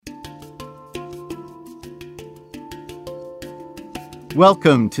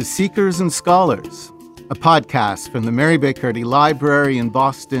Welcome to Seekers and Scholars, a podcast from the Mary Baker Eddy Library in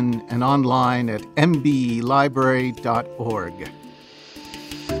Boston and online at mbelibrary.org.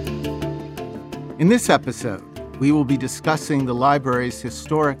 In this episode, we will be discussing the library's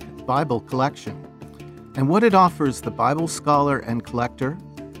historic Bible collection and what it offers the Bible scholar and collector,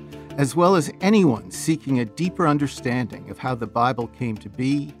 as well as anyone seeking a deeper understanding of how the Bible came to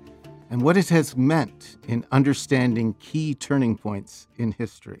be and what it has meant in understanding key turning points in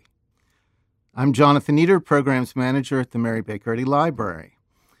history. I'm Jonathan Eder, Programs Manager at the Mary Baker Eddy Library.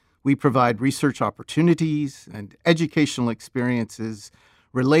 We provide research opportunities and educational experiences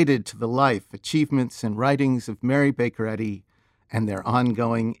related to the life, achievements, and writings of Mary Baker Eddy and their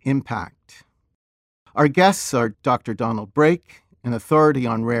ongoing impact. Our guests are Dr. Donald Brake, an authority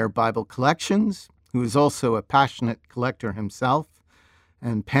on rare Bible collections, who is also a passionate collector himself,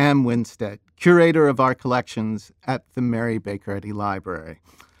 and Pam Winstead, curator of our collections at the Mary Baker Eddy Library.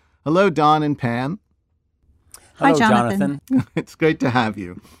 Hello, Don and Pam. Hello, Jonathan. It's great to have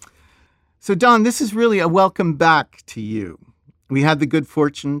you. So, Don, this is really a welcome back to you. We had the good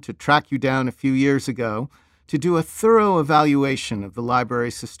fortune to track you down a few years ago to do a thorough evaluation of the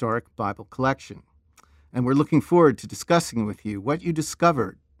library's historic Bible collection. And we're looking forward to discussing with you what you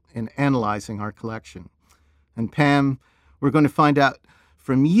discovered in analyzing our collection. And Pam, we're going to find out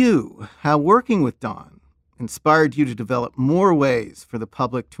from you how working with Don inspired you to develop more ways for the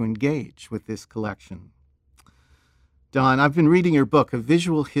public to engage with this collection. Don, I've been reading your book, A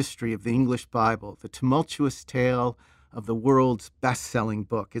Visual History of the English Bible, the tumultuous tale of the world's best-selling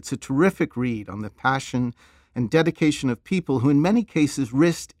book. It's a terrific read on the passion and dedication of people who in many cases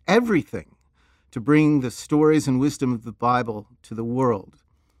risked everything to bring the stories and wisdom of the Bible to the world.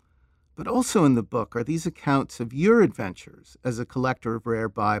 But also in the book are these accounts of your adventures as a collector of rare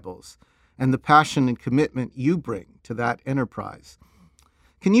Bibles and the passion and commitment you bring to that enterprise.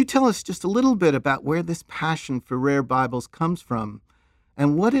 Can you tell us just a little bit about where this passion for rare Bibles comes from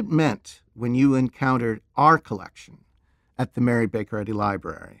and what it meant when you encountered our collection at the Mary Baker Eddy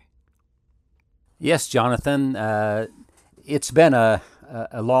Library? Yes, Jonathan. It's been a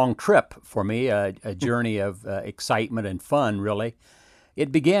long trip for me, a journey of excitement and fun, really. It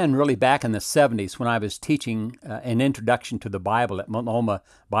began really back in the 70s when I was teaching an introduction to the Bible at Multnomah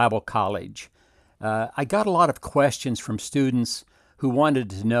Bible College. I got a lot of questions from students who wanted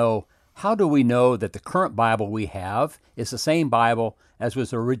to know, how do we know that the current Bible we have is the same Bible as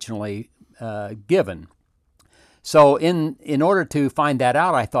was originally given? So in order to find that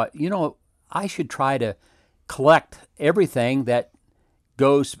out, I thought, I should try to collect everything that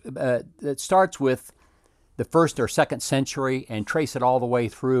goes that starts with the first or second century and trace it all the way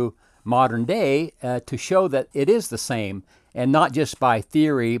through modern day to show that it is the same, and not just by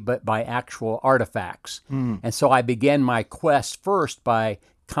theory, but by actual artifacts. And so I began my quest first by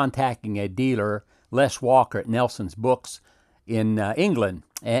contacting a dealer, Les Walker at Nelson's Books in England.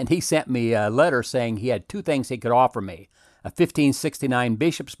 And he sent me a letter saying he had two things he could offer me, a 1569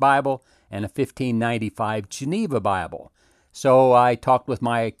 Bishop's Bible and a 1595 Geneva Bible. So I talked with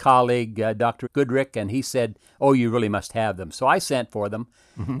my colleague, Dr. Goodrick, and he said, you really must have them. So I sent for them,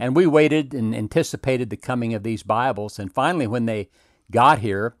 and we waited and anticipated the coming of these Bibles. And finally, when they got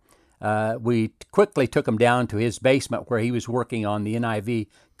here, we quickly took them down to his basement where he was working on the NIV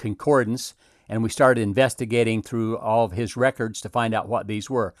Concordance, and we started investigating through all of his records to find out what these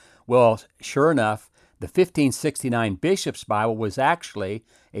were. Well, sure enough, the 1569 Bishop's Bible was actually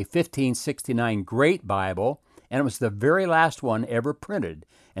a 1569 Great Bible, and it was the very last one ever printed.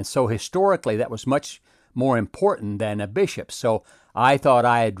 And so historically, that was much more important than a bishop. So I thought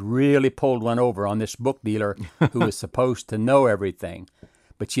I had really pulled one over on this book dealer who was supposed to know everything.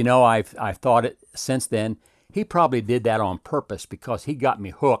 But I've thought it since then. He probably did that on purpose because he got me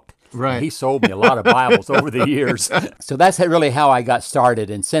hooked. Right. He sold me a lot of Bibles over the years. So that's really how I got started.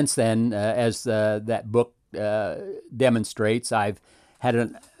 And since then, as that book demonstrates, I've had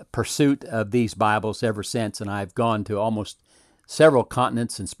a pursuit of these Bibles ever since, and I've gone to almost several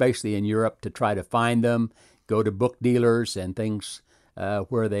continents, and especially in Europe, to try to find them, go to book dealers and things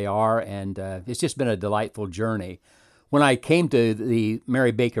where they are, and it's just been a delightful journey. When I came to the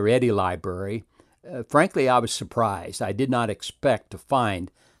Mary Baker Eddy Library, frankly, I was surprised. I did not expect to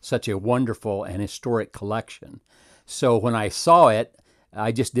find such a wonderful and historic collection. So when I saw it,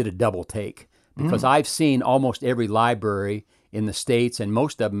 I just did a double take, because I've seen almost every library in the States and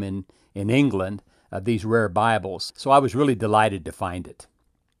most of them in England, these rare Bibles. So I was really delighted to find it.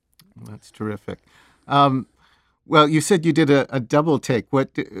 That's terrific. Well, you said you did a double take.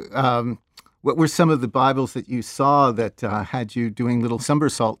 What were some of the Bibles that you saw that had you doing little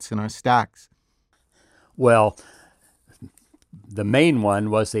somersaults in our stacks? Well, The main one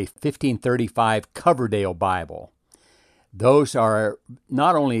was a 1535 Coverdale Bible. Those are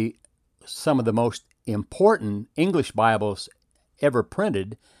not only some of the most important English Bibles ever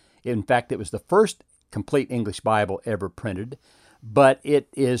printed. In fact, it was the first complete English Bible ever printed, but it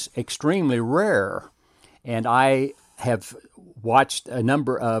is extremely rare. And I have watched a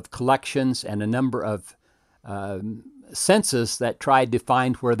number of collections and a number of census that tried to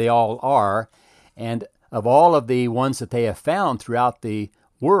find where they all are. And of all of the ones that they have found throughout the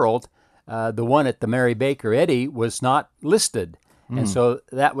world, the one at the Mary Baker Eddy was not listed. And so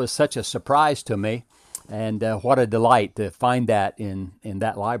that was such a surprise to me. And what a delight to find that in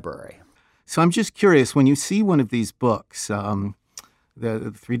that library. So I'm just curious, when you see one of these books,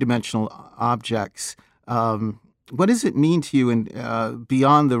 the three-dimensional objects, what does it mean to you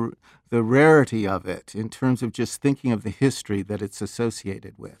beyond the rarity of it in terms of just thinking of the history that it's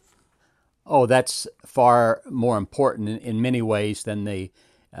associated with? Oh, that's far more important in many ways than the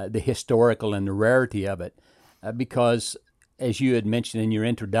historical and the rarity of it, because as you had mentioned in your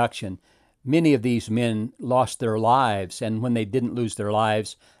introduction, many of these men lost their lives, and when they didn't lose their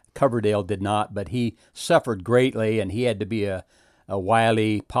lives, Coverdale did not, but he suffered greatly, and he had to be a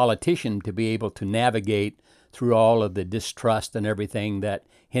wily politician to be able to navigate through all of the distrust and everything that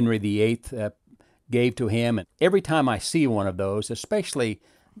Henry VIII gave to him. And every time I see one of those, especially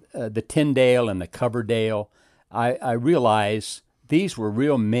the Tyndale and the Coverdale, I realize these were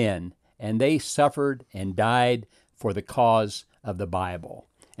real men, and they suffered and died for the cause of the Bible.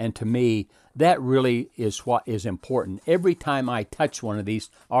 And to me, that really is what is important. Every time I touch one of these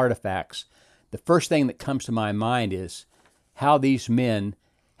artifacts, the first thing that comes to my mind is how these men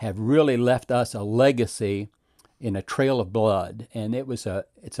have really left us a legacy in a trail of blood. And it's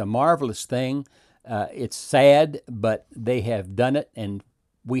a marvelous thing. It's sad, but they have done it, and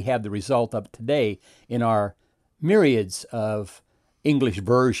we have the result of it today in our myriads of English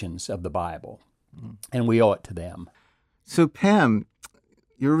versions of the Bible. And we owe it to them. So, Pam,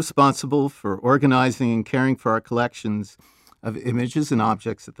 you're responsible for organizing and caring for our collections of images and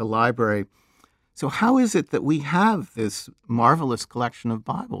objects at the library. So how is it that we have this marvelous collection of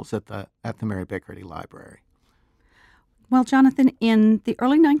Bibles at the Mary Baker Eddy Library? Well, Jonathan, in the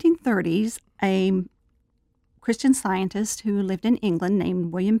early 1930s, a Christian scientist who lived in England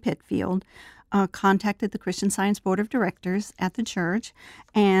named William Pitfield contacted the Christian Science Board of Directors at the church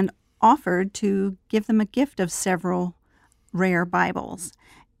and offered to give them a gift of several rare Bibles.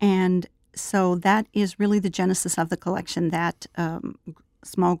 And so that is really the genesis of the collection, that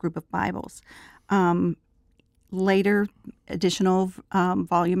small group of Bibles. Later, additional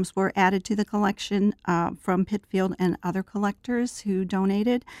volumes were added to the collection from Pitfield and other collectors who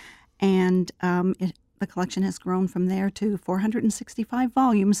donated, and the collection has grown from there to 465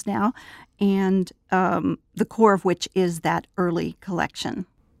 volumes now, and the core of which is that early collection.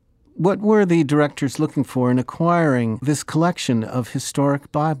 What were the directors looking for in acquiring this collection of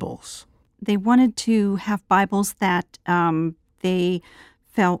historic Bibles? They wanted to have Bibles that they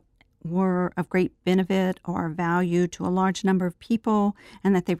felt were of great benefit or value to a large number of people,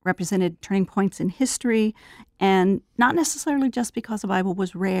 and that they represented turning points in history, and not necessarily just because a Bible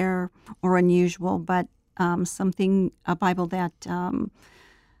was rare or unusual, but a Bible that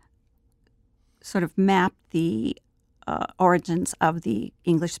sort of mapped the origins of the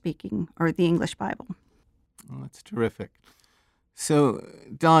English-speaking or the English Bible. Well, that's terrific. So,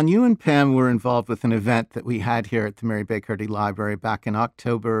 Don, you and Pam were involved with an event that we had here at the Mary Baker Eddy Library back in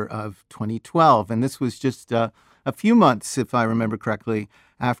October of 2012, and this was just a few months, if I remember correctly,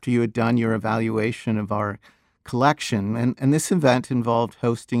 after you had done your evaluation of our collection. And this event involved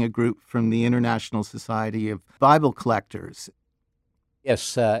hosting a group from the International Society of Bible Collectors.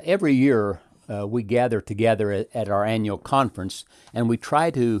 Yes, every year we gather together at our annual conference, and we try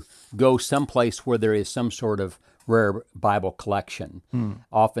to go someplace where there is some sort of rare Bible collection.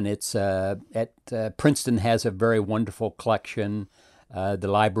 Often it's at Princeton has a very wonderful collection, the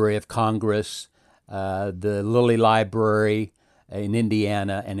Library of Congress, the Lilly Library in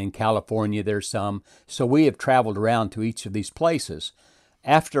Indiana, and in California there's some. So we have traveled around to each of these places.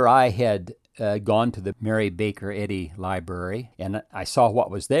 After I had gone to the Mary Baker Eddy Library and I saw what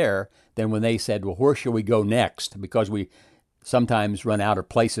was there, then when they said, well, where shall we go next? Because we sometimes run out of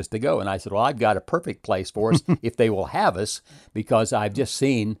places to go. And I said, well, I've got a perfect place for us if they will have us, because I've just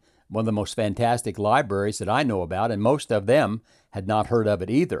seen one of the most fantastic libraries that I know about, and most of them had not heard of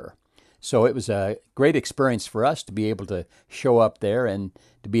it either. So it was a great experience for us to be able to show up there and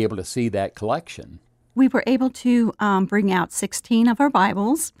to be able to see that collection. We were able to bring out 16 of our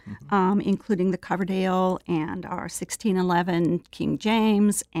Bibles, including the Coverdale and our 1611 King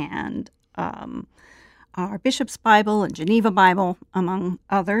James and our Bishop's Bible and Geneva Bible, among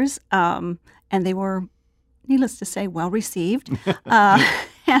others. And they were, needless to say, well received.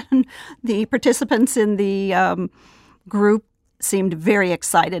 And the participants in the group seemed very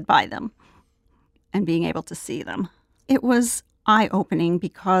excited by them and being able to see them. It was eye-opening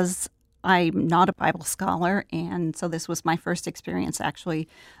because I'm not a Bible scholar, and so this was my first experience actually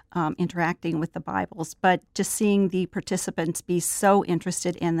interacting with the Bibles. But just seeing the participants be so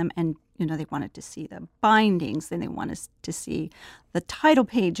interested in them, and they wanted to see the bindings, and they wanted to see the title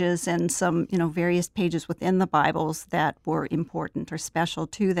pages and some various pages within the Bibles that were important or special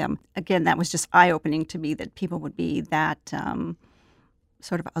to them. Again, that was just eye-opening to me that people would be that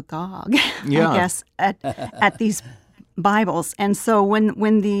sort of agog, Yeah. I guess, at these Bibles. And so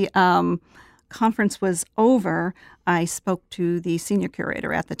when the conference was over, I spoke to the senior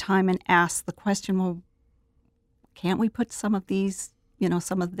curator at the time and asked the question, well, can't we put some of these,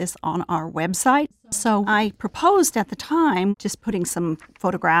 some of this on our website? So I proposed at the time just putting some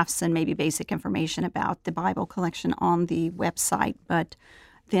photographs and maybe basic information about the Bible collection on the website. But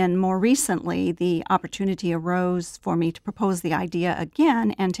then more recently, the opportunity arose for me to propose the idea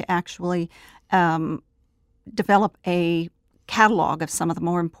again and to actually develop a catalog of some of the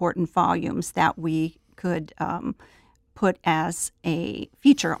more important volumes that we could put as a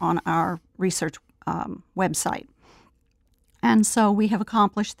feature on our research website. And so we have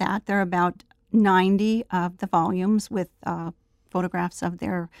accomplished that. There are about 90 of the volumes with photographs of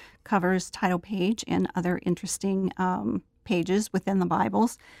their covers, title page, and other interesting pages within the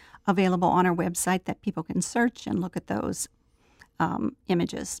Bibles available on our website that people can search and look at those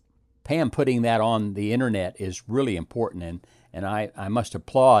images. Pam, putting that on the internet is really important, and I must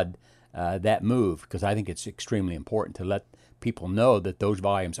applaud that move, because I think it's extremely important to let people know that those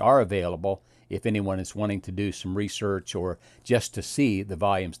volumes are available if anyone is wanting to do some research or just to see the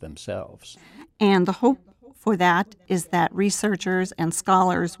volumes themselves. And the hope for that is that researchers and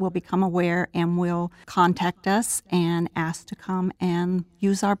scholars will become aware and will contact us and ask to come and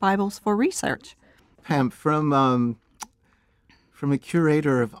use our Bibles for research. Pam, from a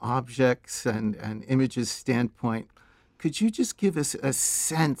curator of objects and images standpoint, could you just give us a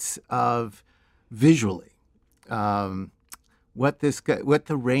sense of visually what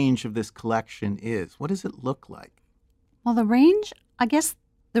the range of this collection is? What does it look like? Well, the range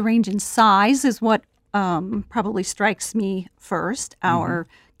in size is what probably strikes me first. Our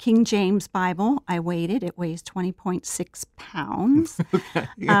King James Bible, I weighed it. It weighs 20.6 pounds. Okay.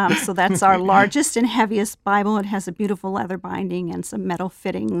 Yeah. So that's our largest and heaviest Bible. It has a beautiful leather binding and some metal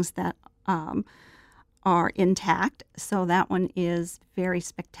fittings that are intact. So that one is very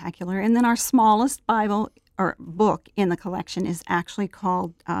spectacular. And then our smallest Bible or book in the collection is actually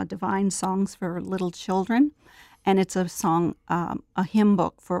called Divine Songs for Little Children. And it's a a hymn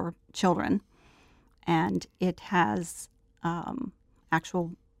book for children. And it has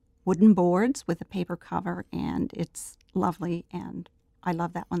actual wooden boards with a paper cover, and it's lovely, and I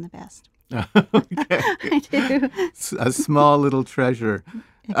love that one the best. Okay. I do. A small little treasure.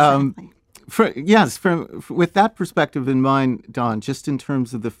 Exactly. With that perspective in mind, Dawn, just in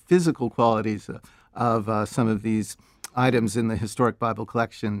terms of the physical qualities of some of these items in the Historic Bible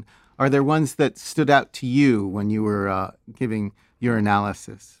Collection, are there ones that stood out to you when you were giving your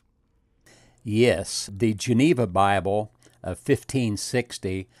analysis? Yes, the Geneva Bible of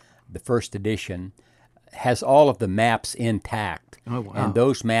 1560, the first edition, has all of the maps intact. Oh, wow. And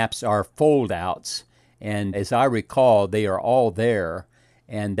those maps are fold-outs. And as I recall, they are all there.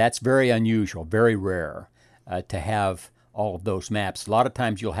 And that's very unusual, very rare to have all of those maps. A lot of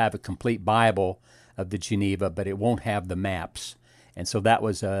times you'll have a complete Bible of the Geneva, but it won't have the maps. And so that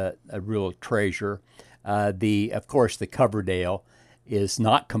was a real treasure. Of course, the Coverdale is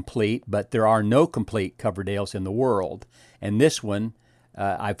not complete, but there are no complete Coverdales in the world. And this one,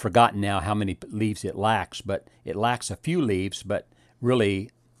 I've forgotten now how many leaves it lacks, but it lacks a few leaves, but really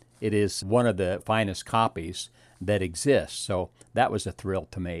it is one of the finest copies that exists. So that was a thrill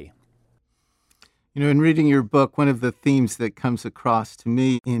to me. In reading your book, one of the themes that comes across to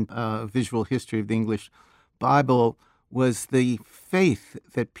me in Visual History of the English Bible was the faith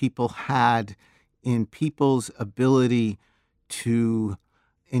that people had in people's ability to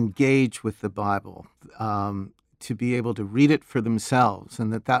engage with the Bible, to be able to read it for themselves,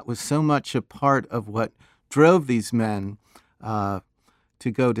 and that was so much a part of what drove these men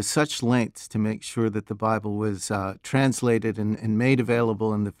to go to such lengths to make sure that the Bible was translated and made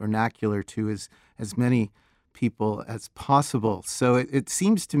available in the vernacular to as many people as possible. So it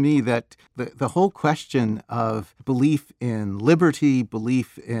seems to me that the whole question of belief in liberty,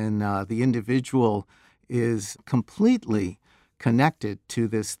 belief in the individual is completely connected to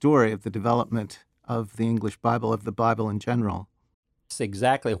this story of the development of the English Bible, of the Bible in general. It's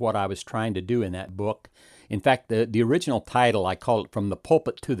exactly what I was trying to do in that book. In fact, the original title, I call it From the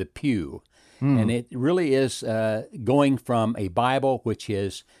Pulpit to the Pew. And it really is going from a Bible which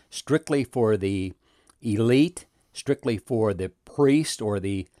is strictly for the elite, strictly for the priest or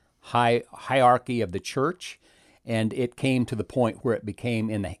the hierarchy of the church, and it came to the point where it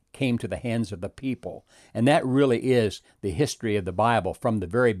came to the hands of the people. And that really is the history of the Bible from the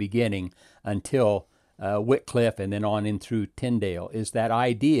very beginning until Wycliffe and then on in through Tyndale, is that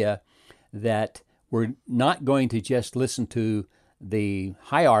idea that we're not going to just listen to the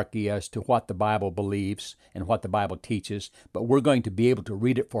hierarchy as to what the Bible believes and what the Bible teaches, but we're going to be able to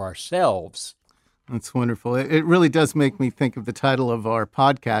read it for ourselves. That's wonderful. It really does make me think of the title of our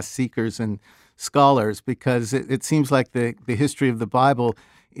podcast, Seekers and Scholars, because it seems like the history of the Bible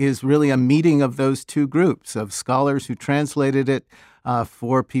is really a meeting of those two groups of scholars who translated it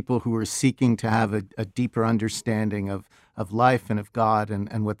for people who were seeking to have a deeper understanding of life and of God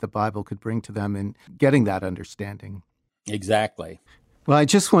and what the Bible could bring to them in getting that understanding. Exactly. Well, I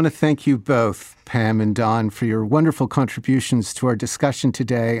just want to thank you both, Pam and Don, for your wonderful contributions to our discussion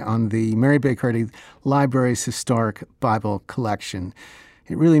today on the Mary Baker Eddy Library's historic Bible collection.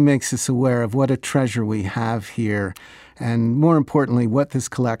 It really makes us aware of what a treasure we have here, and more importantly, what this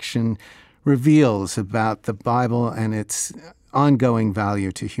collection reveals about the Bible and its ongoing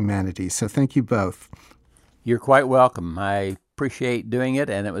value to humanity. So thank you both. You're quite welcome. I appreciate doing it,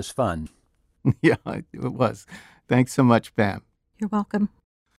 and it was fun. Yeah, it was. Thanks so much, Pam. You're welcome.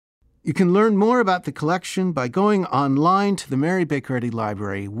 You can learn more about the collection by going online to the Mary Baker Eddy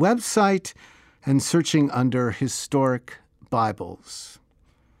Library website and searching under Historic Bibles.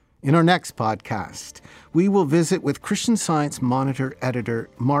 In our next podcast, we will visit with Christian Science Monitor editor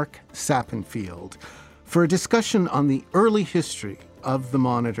Mark Sappenfield for a discussion on the early history of the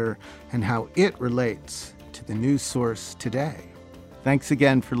Monitor and how it relates to the news source today. Thanks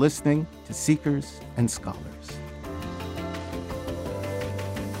again for listening to Seekers and Scholars.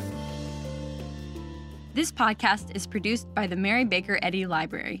 This podcast is produced by the Mary Baker Eddy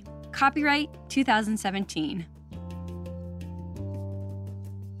Library. Copyright 2017.